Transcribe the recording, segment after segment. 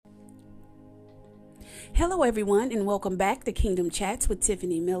Hello, everyone, and welcome back to Kingdom Chats with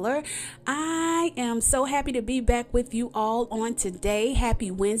Tiffany Miller. I am so happy to be back with you all on today. Happy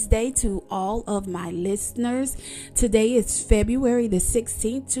Wednesday to all of my listeners. Today is February the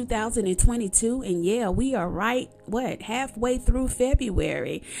 16th, 2022, and yeah, we are halfway through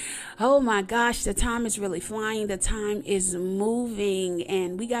February. Oh my gosh, the time is really flying. The time is moving,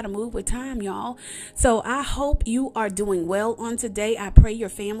 and we got to move with time, y'all. So I hope you are doing well on today. I pray your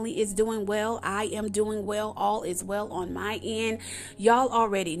family is doing well. I am doing well. All is well on my end. Y'all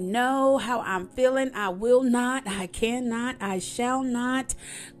already know how I'm feeling. I will not, I cannot, I shall not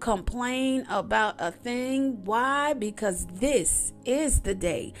complain about a thing. Why? Because this is the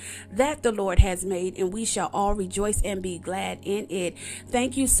day that the Lord has made, and we shall all rejoice and be glad in it.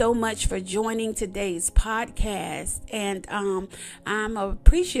 Thank you so much for joining today's podcast, and I'm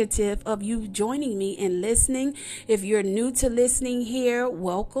appreciative of you joining me and listening. If you're new to listening here,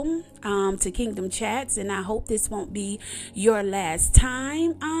 welcome to Kingdom Chats, and I hope this won't be your last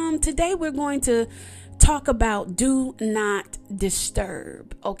time. Today we're going to talk about do not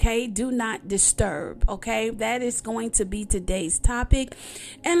disturb. Okay, do not disturb. Okay, that is going to be today's topic.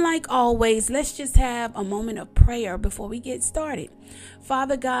 And like always, let's just have a moment of prayer before we get started.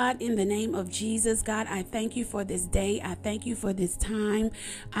 Father God, in the name of Jesus, God, I thank you for this day. I thank you for this time.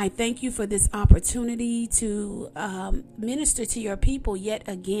 I thank you for this opportunity to minister to your people yet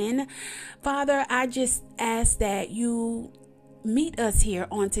again. Father, I just ask that you meet us here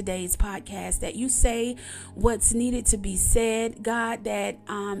on today's podcast, that you say what's needed to be said, God, that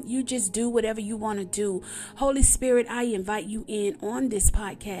you just do whatever you want to do. Holy Spirit, I invite you in on this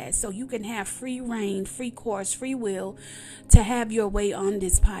podcast so you can have free reign, free course, free will to have your way on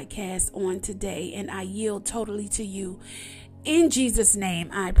this podcast on today. And I yield totally to you. In Jesus' name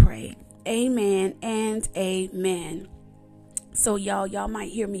I pray. Amen and amen. So y'all might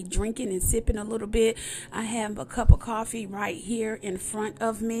hear me drinking and sipping a little bit. I have a cup of coffee right here in front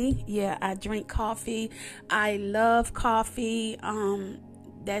of me. Yeah, I drink coffee. I love coffee.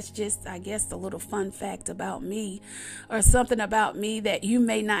 That's just, I guess, a little fun fact about me, or something about me that you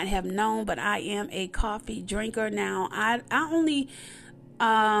may not have known, but I am a coffee drinker. Now, I only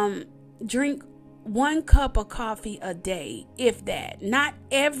drink 1 cup of coffee a day, if that. Not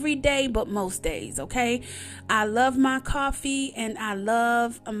every day, but most days, okay? I love my coffee and I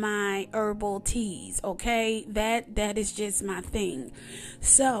love my herbal teas, okay? That is just my thing.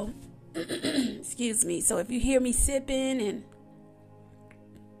 So, excuse me. So if you hear me sipping and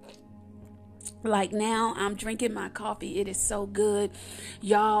like now, I'm drinking my coffee. It is so good.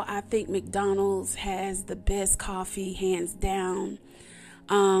 Y'all, I think McDonald's has the best coffee, hands down.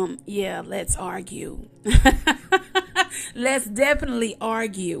 Yeah, let's argue. Let's definitely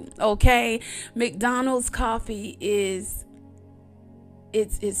argue. Okay. McDonald's coffee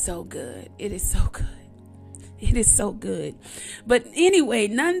it's so good. It is so good. It is so good. But anyway,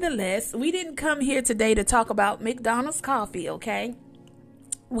 nonetheless, we didn't come here today to talk about McDonald's coffee. Okay.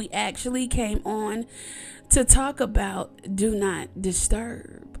 We actually came on to talk about do not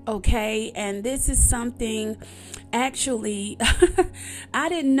disturb. Okay, and this is something actually I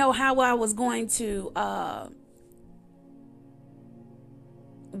didn't know how I was going to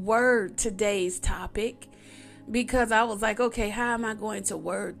word today's topic, because I was like, okay, how am I going to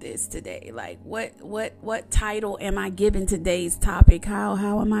word this today? Like what title am I giving today's topic?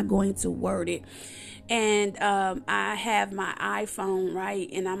 How am I going to word it? And I have my iPhone, right?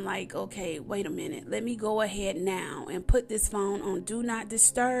 And I'm like, okay, wait a minute. Let me go ahead now and put this phone on do not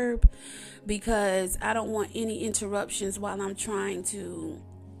disturb, because I don't want any interruptions while I'm trying to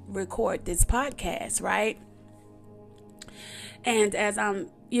record this podcast, right? And as I'm,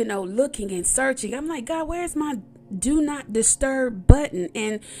 looking and searching, I'm like, God, where's my do not disturb button?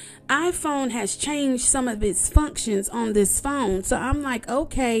 And iPhone has changed some of its functions on this phone. So I'm like,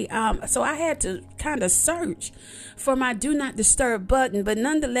 okay. So I had to kind of search for my do not disturb button, but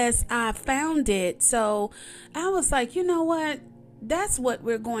nonetheless, I found it. So I was like, you know what? That's what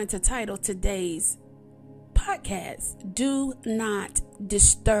we're going to title today's podcast. Do not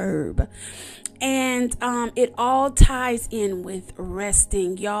disturb. And it all ties in with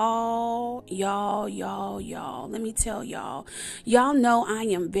resting. Y'all. Let me tell y'all. Y'all know I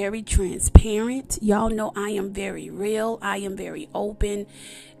am very transparent. Y'all know I am very real. I am very open.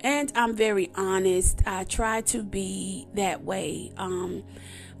 And I'm very honest. I try to be that way.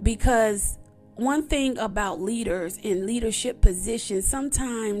 Because one thing about leaders in leadership positions,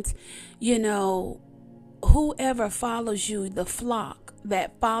 sometimes, whoever follows you, the flock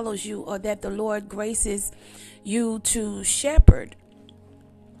that follows you, or that the Lord graces you to shepherd,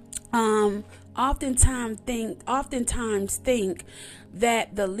 oftentimes think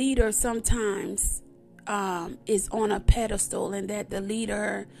that the leader sometimes is on a pedestal, and that the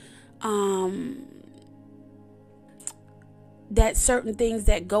leader, that certain things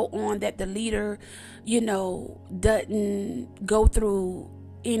that go on, that the leader, doesn't go through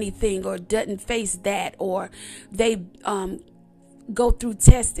anything, or doesn't face that, or they go through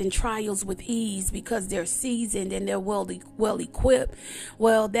tests and trials with ease because they're seasoned and they're well equipped.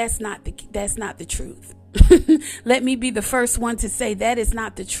 Well, that's not the truth. Let me be the first one to say that is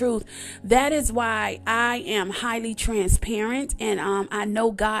not the truth. That is why I am highly transparent, and I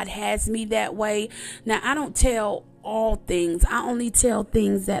know God has me that way. Now, I don't tell all things. I only tell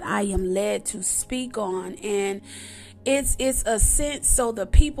things that I am led to speak on, and it's a sense so the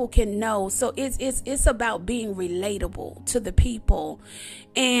people can know. So it's about being relatable to the people.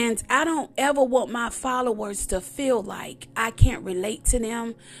 And I don't ever want my followers to feel like I can't relate to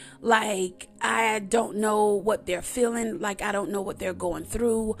them, like I don't know what they're feeling, like I don't know what they're going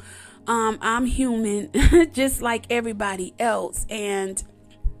through. I'm human just like everybody else, and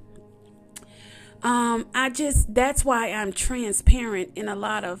that's why I'm transparent in a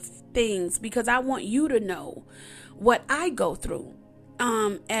lot of things, because I want you to know what I go through,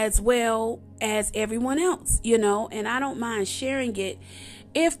 as well as everyone else, and I don't mind sharing it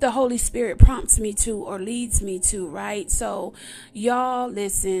if the Holy Spirit prompts me to or leads me to, right? So y'all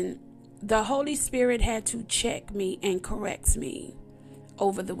listen, the Holy Spirit had to check me and correct me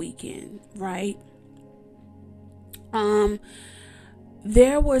over the weekend, right?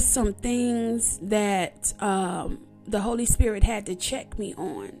 There were some things that the Holy Spirit had to check me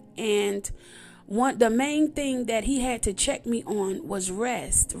on, and the main thing that he had to check me on was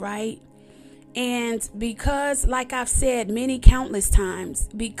rest, right? And because, like I've said many countless times,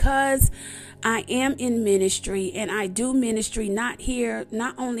 because I am in ministry, and I do ministry not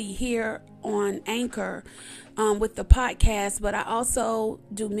only here on Anchor with the podcast, but I also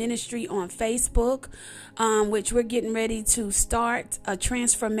do ministry on Facebook, which we're getting ready to start a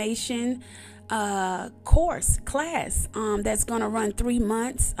transformation class that's going to run 3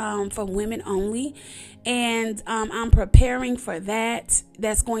 months for women only. And I'm preparing for that.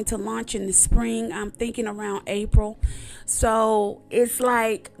 That's going to launch in the spring. I'm thinking around April. So it's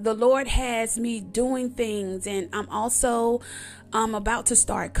like the Lord has me doing things, and I'm also about to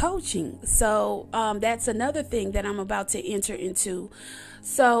start coaching. So that's another thing that I'm about to enter into.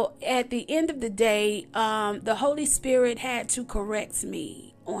 So at the end of the day, the Holy Spirit had to correct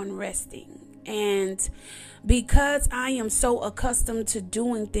me on resting. And because I am so accustomed to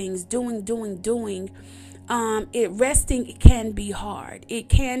doing things, resting can be hard. It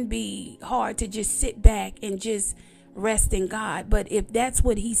can be hard to just sit back and just rest in God. But if that's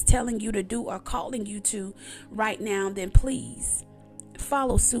what he's telling you to do or calling you to right now, then please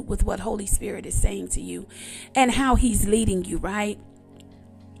follow suit with what Holy Spirit is saying to you and how he's leading you, right?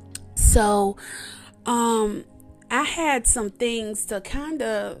 So I had some things to kind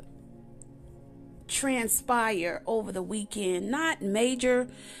of transpire over the weekend, not major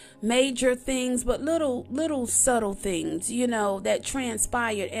things, but little subtle things, that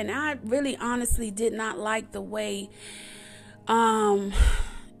transpired. And I really honestly did not like the way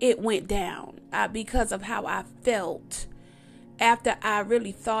it went down, because of how I felt after I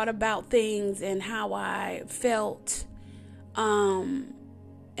really thought about things and how I felt. And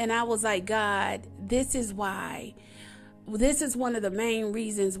I was like, God, this is one of the main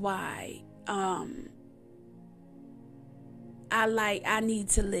reasons why I need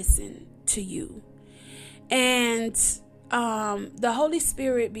to listen to you. And the Holy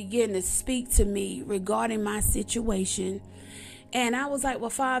Spirit began to speak to me regarding my situation. And I was like, well,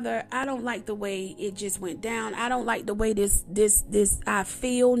 Father, I don't like the way it just went down. I don't like the way this I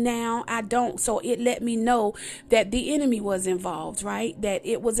feel now. I don't. So it let me know that the enemy was involved, right? That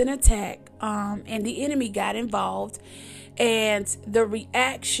it was an attack, and the enemy got involved. And the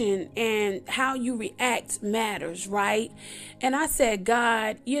reaction and how you react matters, right? And I said,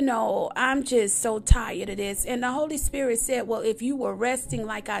 God, I'm just so tired of this. And the Holy Spirit said, well, if you were resting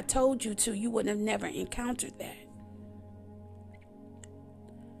like I told you to, you would have never encountered that.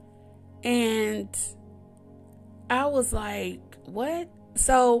 And I was like, what?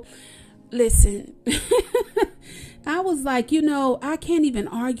 So listen, I was like, I can't even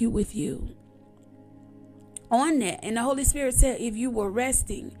argue with you on that. And the Holy Spirit said, if you were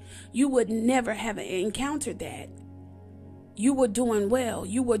resting, you would never have encountered that. You were doing well.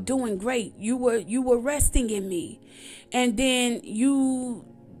 You were doing great. You were resting in me. And then you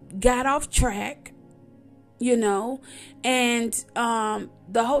got off track, and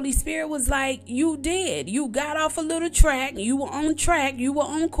the Holy Spirit was like, you did. You got off a little track. You were on track. You were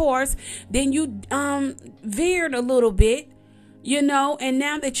on course. Then you veered a little bit. And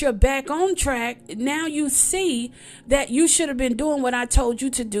now that you're back on track, now you see that you should have been doing what I told you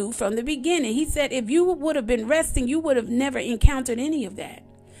to do from the beginning. He said, if you would have been resting, you would have never encountered any of that.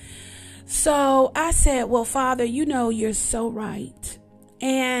 So I said, well, Father, you're so right.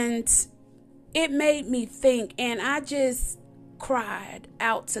 And it made me think, and I just cried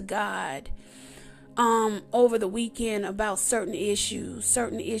out to God over the weekend about certain issues.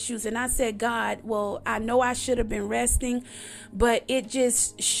 And I said, God, well, I know I should have been resting, but it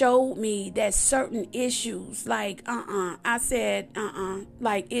just showed me that certain issues, like, I said,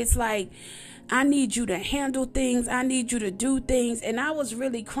 like, it's like, I need you to handle things. I need you to do things. And I was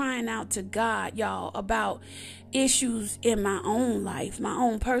really crying out to God, y'all, about issues in my own life, my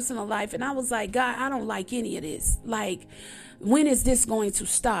own personal life. And I was like, God, I don't like any of this. Like, when is this going to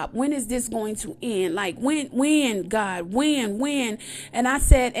stop? When is this going to end? Like, when, God, when? And I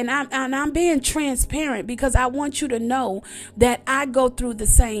said, and I'm being transparent because I want you to know that I go through the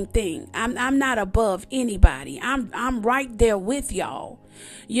same thing. I'm not above anybody. I'm right there with y'all.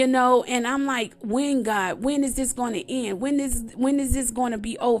 And I'm like, when, God, when is this going to end? When is this going to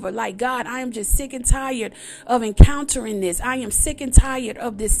be over? Like, God, I am just sick and tired of encountering this. I am sick and tired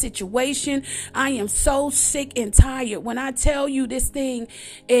of this situation. I am so sick and tired. When I tell you this thing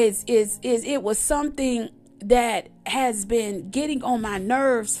it was something that has been getting on my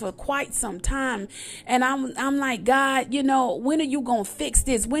nerves for quite some time. And I'm like, God, when are you going to fix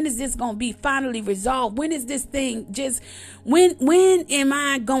this? When is this going to be finally resolved? When is this thing when am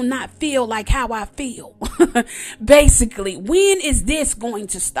I going to not feel like how I feel? Basically, when is this going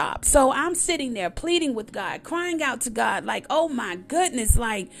to stop? So I'm sitting there pleading with God, crying out to God, like, oh my goodness,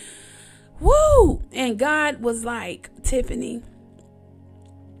 like, woo. And God was like, Tiffany,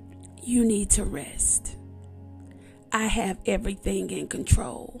 you need to rest. I have everything in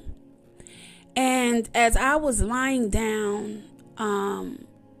control. And as I was lying down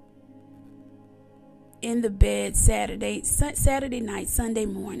in the bed Saturday night, Sunday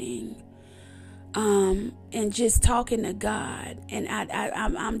morning, and just talking to God, and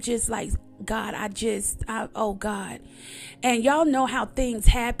I'm just like, God, oh God. And y'all know how things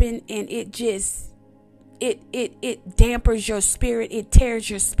happen, and it just it dampers your spirit, it tears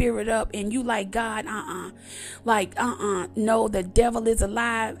your spirit up, and you like, God, no, the devil is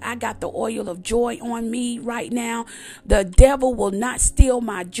alive. I got the oil of joy on me right now. The devil will not steal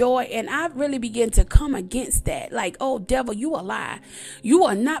my joy. And I really begin to come against that. Like, oh, devil, you a lie. You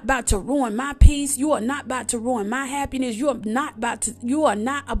are not about to ruin my peace. You are not about to ruin my happiness. You are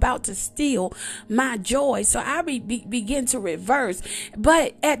not about to steal my joy. So I begin to reverse.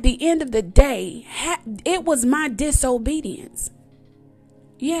 But at the end of the day, it was my disobedience.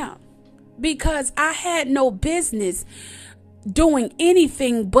 Yeah. Because I had no business doing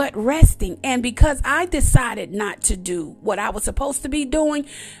anything but resting. And because I decided not to do what I was supposed to be doing,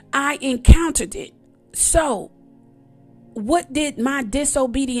 I encountered it. So what did my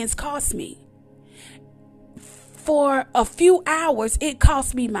disobedience cost me? For a few hours, it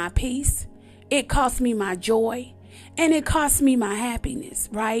cost me my peace. It cost me my joy. And it cost me my happiness,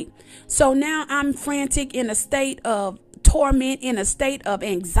 right? So now I'm frantic, in a state of torment, in a state of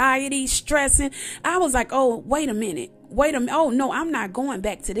anxiety, stressing. I was like, oh, wait a minute. Oh, no, I'm not going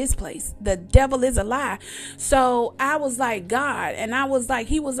back to this place. The devil is a lie. So I was like, God, and I was like,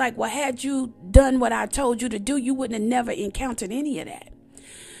 he was like, well, had you done what I told you to do, you wouldn't have never encountered any of that.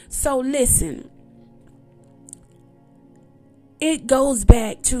 So listen. It goes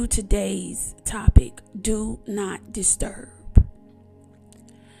back to today's topic. Do not disturb.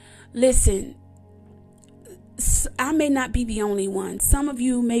 Listen, I may not be the only one. Some of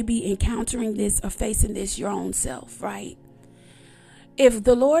you may be encountering this or facing this your own self, right? If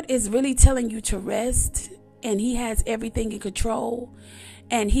the Lord is really telling you to rest, and he has everything in control,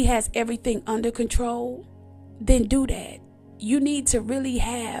 and he has everything under control, then do that. You need to really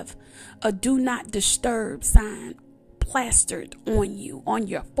have a do not disturb sign plastered on you, on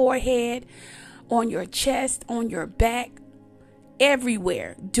your forehead, on your chest, on your back,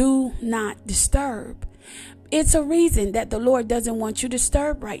 everywhere. Do not disturb. It's a reason that the Lord doesn't want you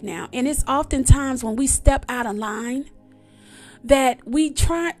disturbed right now. And it's oftentimes when we step out of line that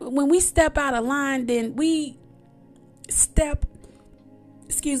when we step out of line, then when we step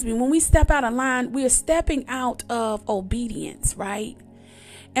out of line, we are stepping out of obedience, right?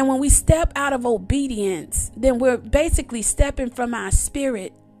 And when we step out of obedience, then we're basically stepping from our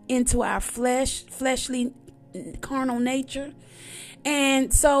spirit into our fleshly, carnal nature.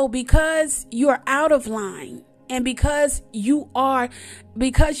 And so because you're out of line And because you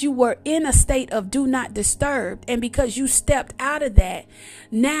were in a state of do not disturb, and because you stepped out of that,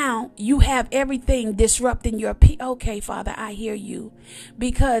 now you have everything disrupting your peace. Okay, Father, I hear you.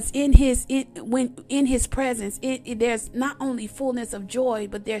 Because in his presence, there's not only fullness of joy,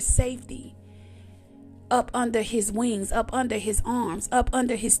 but there's safety. Up under his wings, up under his arms, up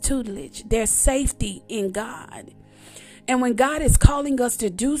under his tutelage, there's safety in God. And when God is calling us to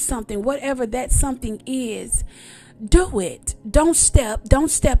do something, whatever that something is, do it. Don't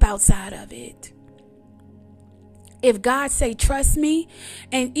step outside of it. If God say, trust me,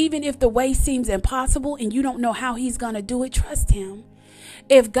 and even if the way seems impossible and you don't know how he's going to do it, trust him.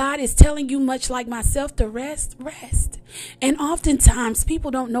 If God is telling you, much like myself, to rest. And oftentimes people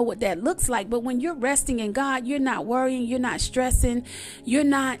don't know what that looks like. But when you're resting in God, you're not worrying, you're not stressing, you're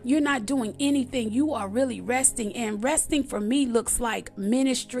not doing anything. You are really resting. And resting for me looks like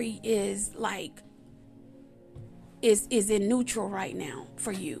ministry is in neutral right now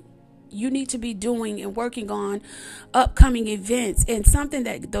for you. You need to be doing and working on upcoming events. And something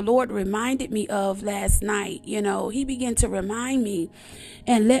that the Lord reminded me of last night, he began to remind me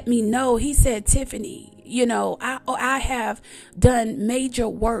and let me know. He said, Tiffany, I have done major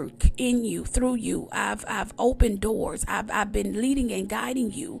work in you, through you. I've opened doors. I've been leading and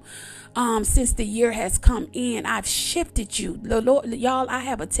guiding you since the year has come in. I've shifted you. The Lord, y'all, I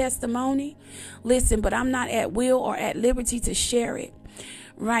have a testimony. Listen, but I'm not at will or at liberty to share it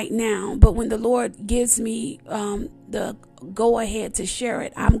right now. But when the Lord gives me the go ahead to share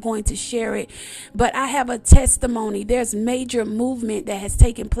it, I'm going to share it. But I have a testimony. There's major movement that has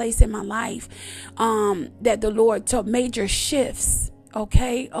taken place in my life, that the Lord took, major shifts.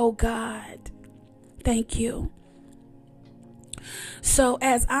 Okay. Oh God, thank you. So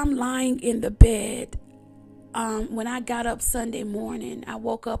as I'm lying in the bed, when I got up Sunday morning, I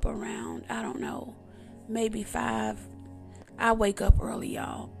woke up around, I don't know, maybe 5. I wake up early,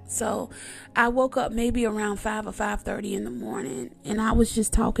 y'all. So I woke up maybe around 5 or 5:30 in the morning, and I was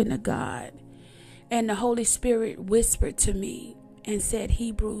just talking to God, and the Holy Spirit whispered to me and said,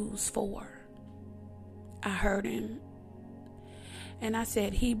 Hebrews 4. I heard him, and I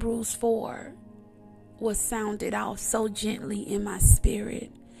said, Hebrews 4 was sounded out so gently in my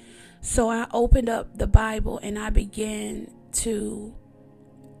spirit. So I opened up the Bible and I began to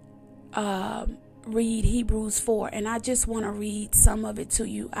read Hebrews 4, and I just want to read some of it to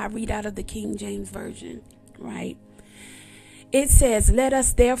you. I read out of the King James Version, right? It says, let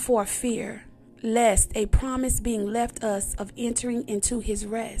us therefore fear, lest a promise being left us of entering into his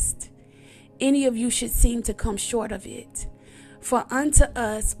rest, any of you should seem to come short of it. For unto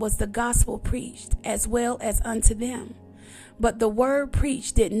us was the gospel preached, as well as unto them. But the word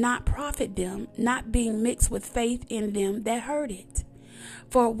preached did not profit them, not being mixed with faith in them that heard it.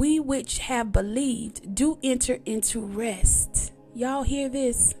 For we which have believed do enter into rest. Y'all hear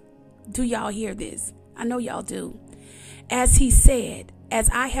this? Do y'all hear this? I know y'all do. As he said, as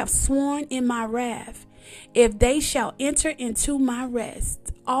I have sworn in my wrath, if they shall enter into my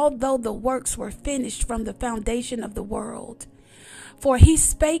rest, although the works were finished from the foundation of the world. For he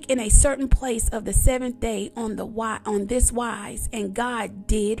spake in a certain place of the seventh day on this wise, and God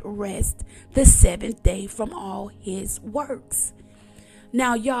did rest the seventh day from all his works.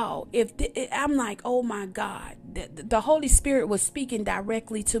 Now, y'all, I'm like, oh my God, the Holy Spirit was speaking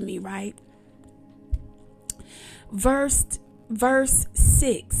directly to me, right? Verse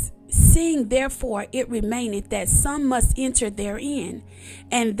 6, seeing therefore it remaineth that some must enter therein,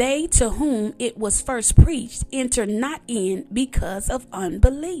 and they to whom it was first preached enter not in because of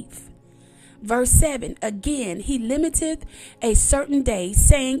unbelief. Verse 7, again, he limiteth a certain day,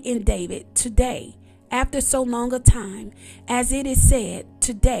 saying in David, today, after so long a time, as it is said,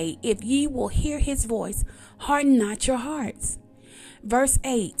 today, if ye will hear his voice, harden not your hearts. Verse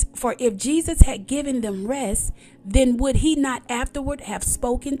 8, for if Jesus had given them rest, then would he not afterward have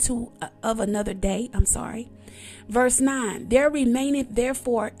spoken of another day? Verse 9, there remaineth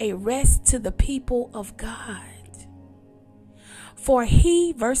therefore a rest to the people of God.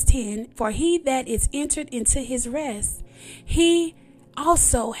 Verse 10, for he that is entered into his rest, he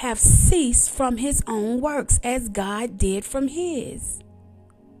also have ceased from his own works, as God did from his.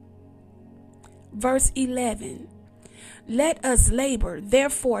 Verse 11, let us labor,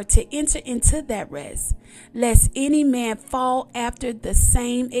 therefore, to enter into that rest, lest any man fall after the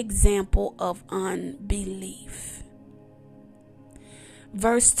same example of unbelief.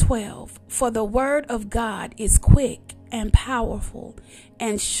 Verse 12, for the word of God is quick and powerful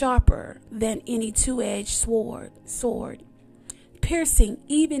and sharper than any two-edged sword, piercing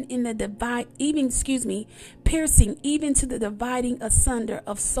even piercing even to the dividing asunder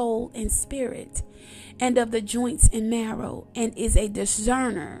of soul and spirit, and of the joints and marrow, and is a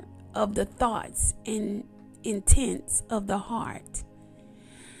discerner of the thoughts and intents of the heart.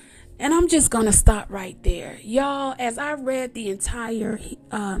 And I'm just going to stop right there. Y'all, as I read the entire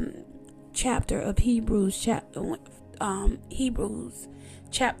chapter of Hebrews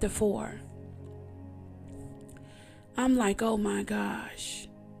chapter 4, I'm like, oh my gosh,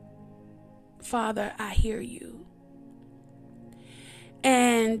 Father, I hear you.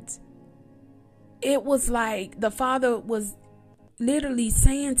 And it was like the Father was literally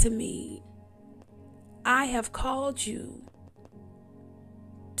saying to me, I have called you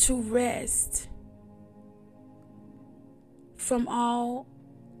to rest from all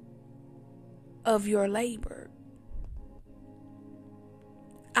of your labor.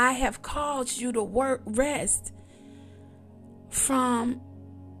 I have called you to rest from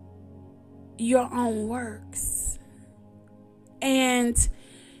your own works. And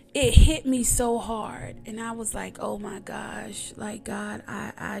it hit me so hard. And I was like, oh my gosh, like, God,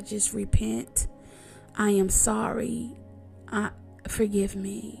 I just repent. I am sorry. Forgive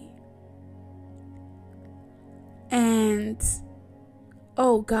me. And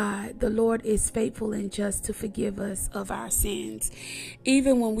oh God, the Lord is faithful and just to forgive us of our sins,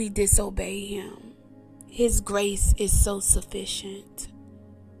 even when we disobey Him. His grace is so sufficient.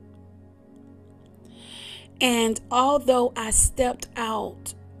 And although I stepped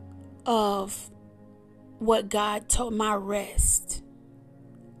out of what God told my rest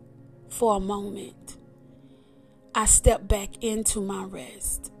for a moment, I stepped back into my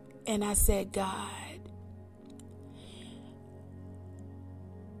rest and I said, God,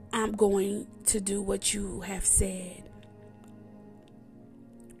 I'm going to do what you have said.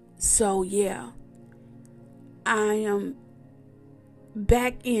 So yeah, I am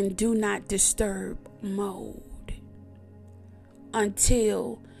back in do not disturb mode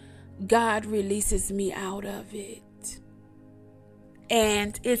until God releases me out of it.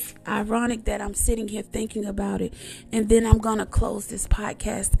 And it's ironic that I'm sitting here thinking about it, and then I'm going to close this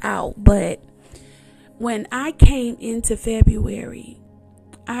podcast out. But when I came into February,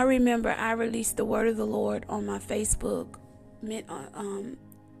 I remember I released the word of the Lord on my Facebook,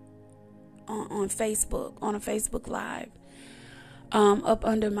 on a Facebook Live, up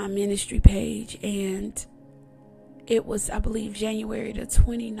under my ministry page. And it was, I believe, January the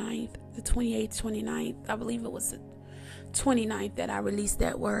 29th, the 28th, 29th. I believe it was the 29th that I released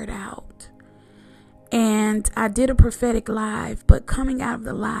that word out. And I did a prophetic live, but coming out of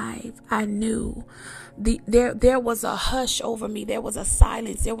the live, I knew there was a hush over me. There was a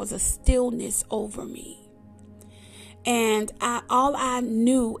silence. There was a stillness over me. And all I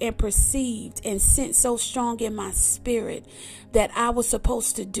knew and perceived and sensed so strong in my spirit that I was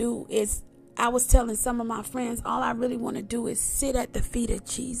supposed to do is, I was telling some of my friends, all I really want to do is sit at the feet of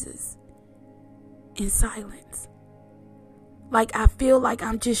Jesus in silence. Like, I feel like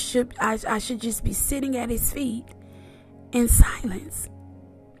I should just be sitting at his feet in silence.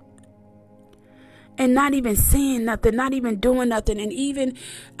 And not even saying nothing, not even doing nothing. And even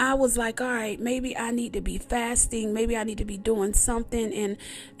I was like, all right, maybe I need to be fasting. Maybe I need to be doing something.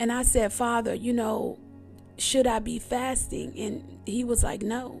 And I said, Father, should I be fasting? And he was like,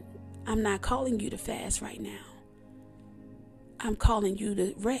 no, I'm not calling you to fast right now. I'm calling you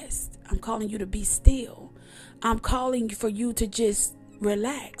to rest. I'm calling you to be still. I'm calling for you to just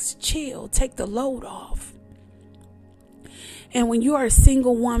relax, chill, take the load off. And when you are a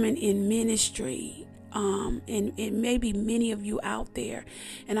single woman in ministry, and maybe many of you out there,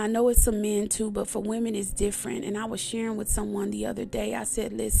 and I know it's some men too, but for women it's different. And I was sharing with someone the other day, I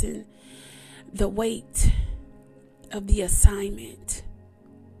said, listen, the weight of the assignment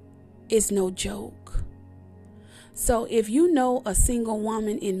is no joke. So if you know a single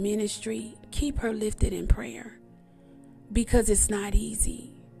woman in ministry, keep her lifted in prayer, because it's not easy.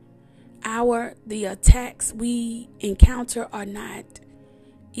 The attacks we encounter are not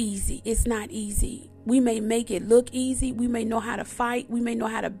easy. It's not easy. We may make it look easy. We may know how to fight. We may know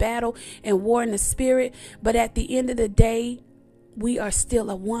how to battle and war in the spirit. But at the end of the day, we are still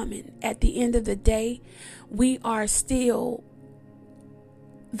a woman. At the end of the day, we are still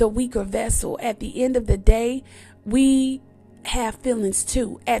the weaker vessel. At the end of the day, we have feelings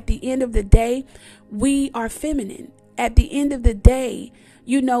too. At the end of the day, we are feminine. At the end of the day,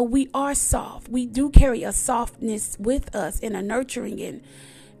 we are soft. We do carry a softness with us and a nurturing,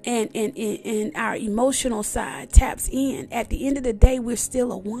 and our emotional side taps in. At the end of the day, we're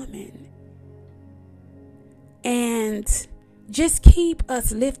still a woman. And just keep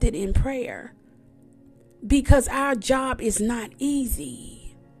us lifted in prayer. because our job is not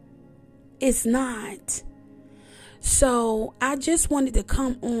easy. It's not. So I just wanted to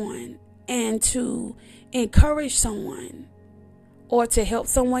come on and to encourage someone, or to help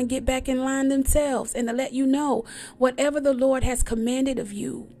someone get back in line themselves, and to let you know, whatever the Lord has commanded of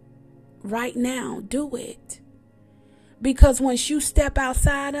you right now, do it. Because once you step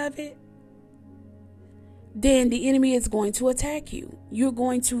outside of it, then the enemy is going to attack you. You're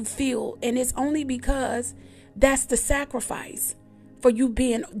going to feel, and it's only because that's the sacrifice for you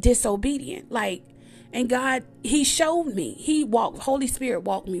being disobedient. And God, he showed me, Holy Spirit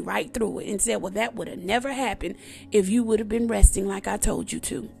walked me right through it and said, well, that would have never happened if you would have been resting like I told you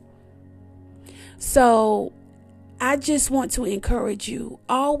to. So I just want to encourage you,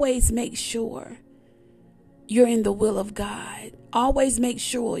 always make sure you're in the will of God. Always make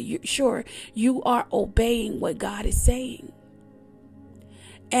sure you are obeying what God is saying.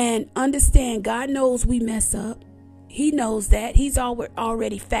 And understand, God knows we mess up. He knows that. He's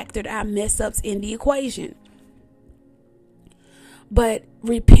already factored our mess ups in the equation. But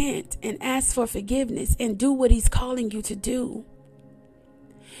repent and ask for forgiveness and do what he's calling you to do.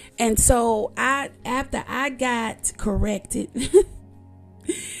 And so after I got corrected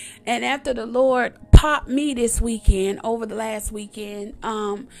and after the Lord popped me this weekend, over the last weekend,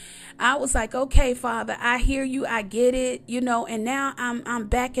 I was like, okay, Father, I hear you. I get it, and now I'm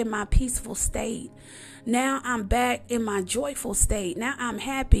back in my peaceful state. Now I'm back in my joyful state. Now I'm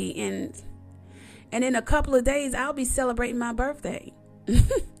happy. And in a couple of days, I'll be celebrating my birthday.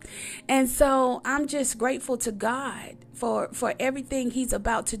 And so I'm just grateful to God for everything he's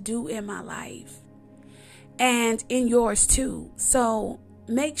about to do in my life and in yours too. So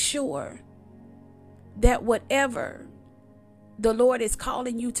make sure that whatever the Lord is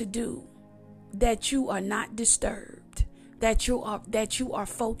calling you to do, that you are not disturbed, that you are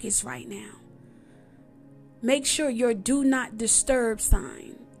focused right now. Make sure your do not disturb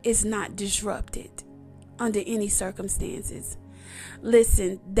sign is not disrupted under any circumstances.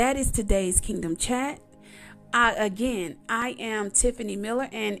 Listen, that is today's Kingdom Chat. I am Tiffany Miller,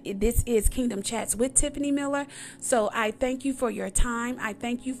 and this is Kingdom Chats with Tiffany Miller. So I thank you for your time. I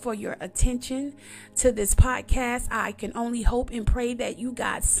thank you for your attention to this podcast. I can only hope and pray that you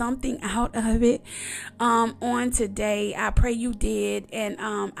got something out of it on today. I pray you did, and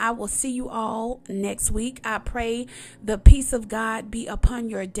I will see you all next week. I pray the peace of God be upon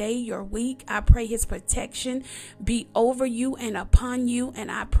your day, your week. I pray his protection be over you and upon you, and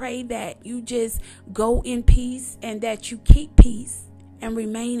I pray that you just go in peace, and that you keep peace and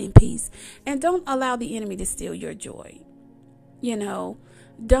remain in peace, and don't allow the enemy to steal your joy.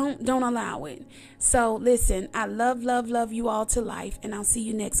 Don't allow it. So listen, I love you all to life, and I'll see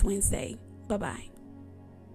you next Wednesday. Bye-bye.